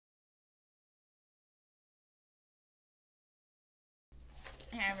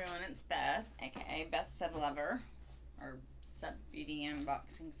Hi everyone, it's Beth, aka BethsSubLover, or Sub Beauty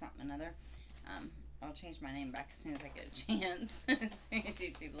Unboxing something or other. I'll change my name back as soon as I get a chance, as soon as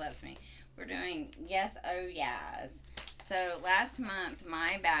YouTube lets me. We're doing Yes, Oh Yas. So last month,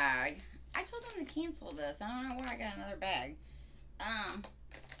 my bag, I told them to cancel this. I don't know why I got another bag.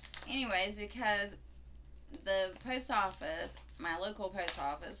 Anyways, because the post office, my local post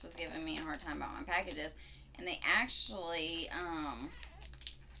office, was giving me a hard time about my packages, and they actually,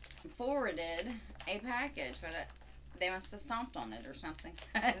 forwarded a package, but they must have stomped on it or something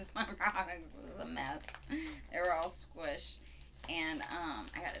because my products was a mess. They were all squished, and I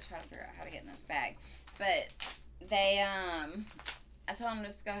got to try to figure out how to get in this bag. But they, I told them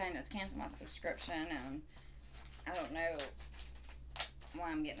just go ahead and just cancel my subscription, and I don't know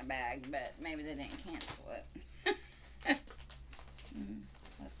why I'm getting a bag, but maybe they didn't cancel it.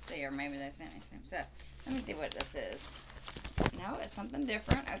 Let's see, or maybe they sent me some stuff. Let me see what this is. No, it's something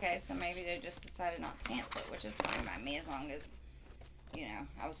different. Okay, so maybe they just decided not to cancel it, which is fine by me as long as, you know,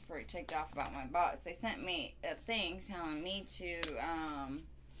 I was pretty ticked off about my box. They sent me a thing telling me to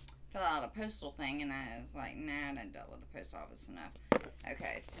fill out a postal thing, and I was like, nah, I done dealt with the post office enough.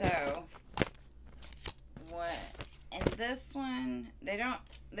 Okay, so what? And this one, they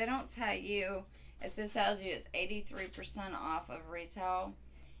don't tell you. It just tells you it's 83% off of retail,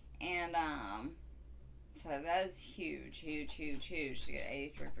 and so that is huge, huge, huge, huge to get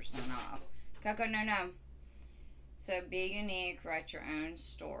 83% off. Coco, no. So be unique, write your own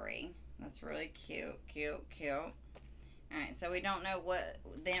story. That's really cute, cute, cute. Alright, so we don't know what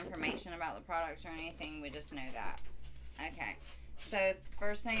the information about the products or anything. We just know that. Okay, so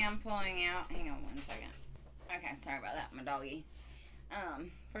first thing I'm pulling out, hang on one second. Okay, sorry about that, my doggy.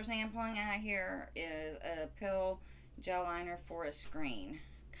 First thing I'm pulling out here is a pill gel liner for a screen.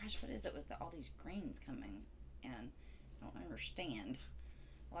 Gosh, what is it with all these greens coming in? I don't understand.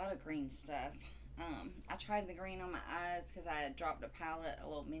 A lot of green stuff. I tried the green on my eyes because I had dropped a palette, a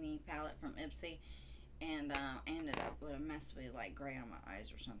little mini palette from Ipsy, and ended up with a mess with like gray on my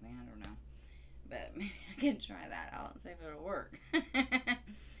eyes or something. I don't know. But maybe I could try that out and see if it'll work.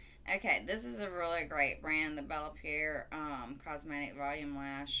 Okay, this is a really great brand, the Bella Pierre Cosmetic Volume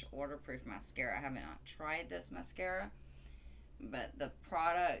Lash Waterproof Mascara. I have not tried this mascara, but the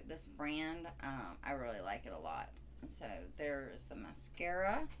product, this brand, I really like it a lot. So there's the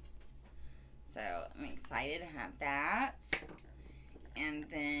mascara. So I'm excited to have that. And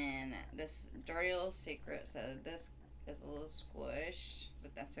then this Dirty Little Secret. So this is a little squished,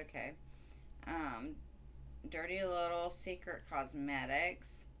 but that's okay. Dirty Little Secret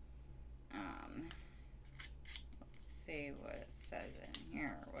Cosmetics. Let's see what it says in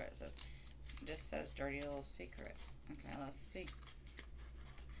here. What it says. It just says Dirty Little Secret. Okay, let's see.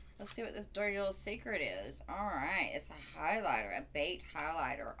 Let's see what this Dirty Little Secret is. Alright, it's a highlighter, a baked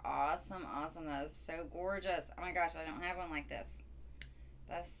highlighter. Awesome, awesome. That is so gorgeous. Oh my gosh, I don't have one like this.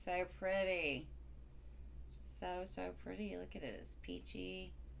 That's so pretty. So, so pretty. Look at it. It's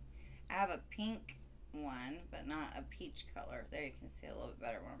peachy. I have a pink one, but not a peach color. There you can see a little bit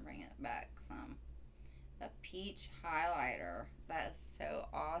better when I'm bringing it back some. A peach highlighter. That is so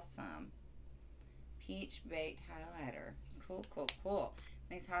awesome. Peach baked highlighter. Cool, cool, cool.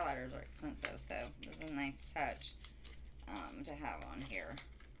 These highlighters are expensive, so this is a nice touch to have on here.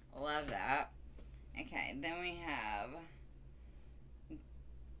 Love that. Okay, then we have,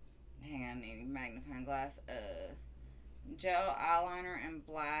 hang on, I need a magnifying glass. Gel eyeliner in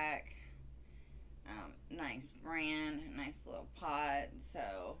black. Nice brand, nice little pot.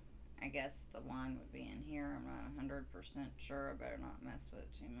 So I guess the wand would be in here. I'm not 100% sure. I better not mess with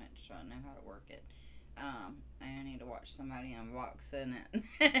it too much so I know how to work it. I need to watch somebody unboxing it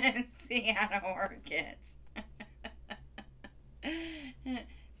and see how to work it.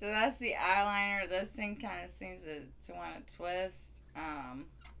 So that's the eyeliner. This thing kind of seems to want to twist.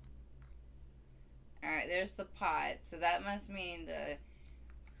 Alright, there's the pot. So that must mean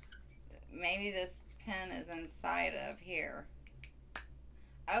maybe this pen is inside of here.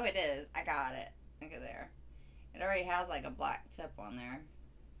 Oh, it is. I got it. Look at there. It already has like a black tip on there.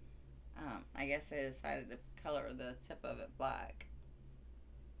 I guess they decided to color the tip of it black.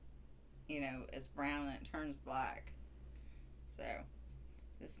 You know, it's brown and it turns black. So,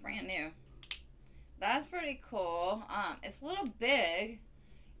 this is brand new. That's pretty cool. It's a little big,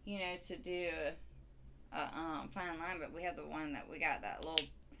 you know, to do a fine line, but we have the one that we got, that little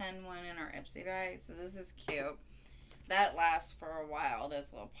pen one in our Ipsy bag. So this is cute. That lasts for a while,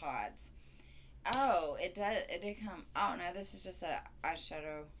 those little pots. Oh, it did come. Oh no, this is just a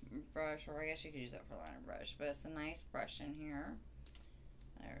eyeshadow brush, or I guess you could use it for a liner brush. But it's a nice brush in here.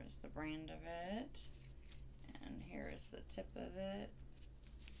 There's the brand of it, and here is the tip of it.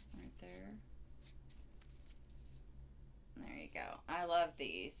 right there. There you go. I love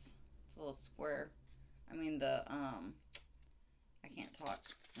these. The little square. I mean the, I can't talk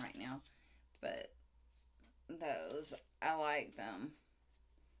right now, but those, I like them.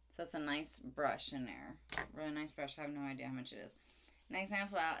 So it's a nice brush in there. Really nice brush. I have no idea how much it is. Next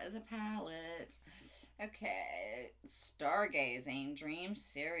sample out is a palette. Okay, Stargazing Dream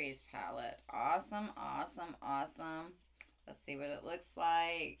Series palette. Awesome, awesome, awesome. Let's see what it looks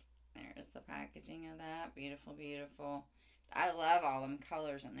like. There's the packaging of that. Beautiful, beautiful. I love all them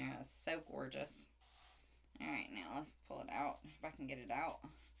colors in there. It's so gorgeous. Alright, now let's pull it out. If I can get it out.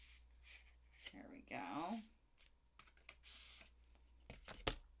 There we go.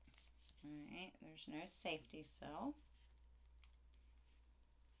 Alright, there's no safety seal.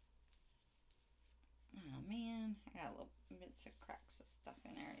 Oh man, I got little bits of cracks of stuff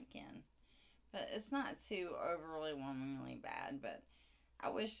in there again. But it's not too overly overwhelmingly bad, but I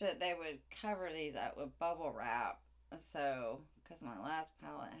wish that they would cover these up with bubble wrap. So, because my last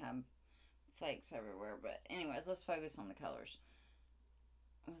palette had flakes everywhere. But anyways, let's focus on the colors.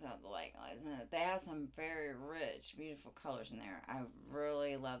 Without the light lights in it. They have some very rich, beautiful colors in there. I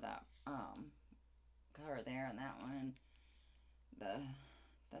really love that color there and that one.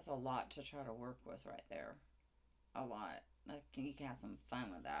 That's a lot to try to work with right there. A lot. Like, you can have some fun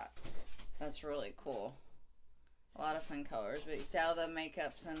with that. That's really cool. A lot of fun colors. But you see all the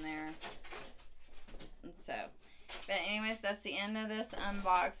makeup's in there. And so, but anyways, that's the end of this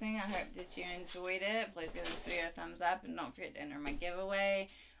unboxing. I hope that you enjoyed it. Please give this video a thumbs up. And don't forget to enter my giveaway.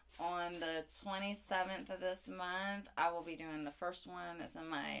 On the 27th of this month, I will be doing the first one. That's in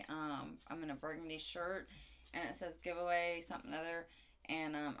my, I'm in a burgundy shirt. And it says giveaway, something other.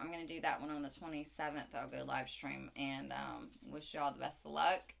 And I'm going to do that one on the 27th. I'll go live stream. And wish you all the best of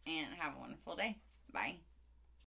luck. And have a wonderful day. Bye.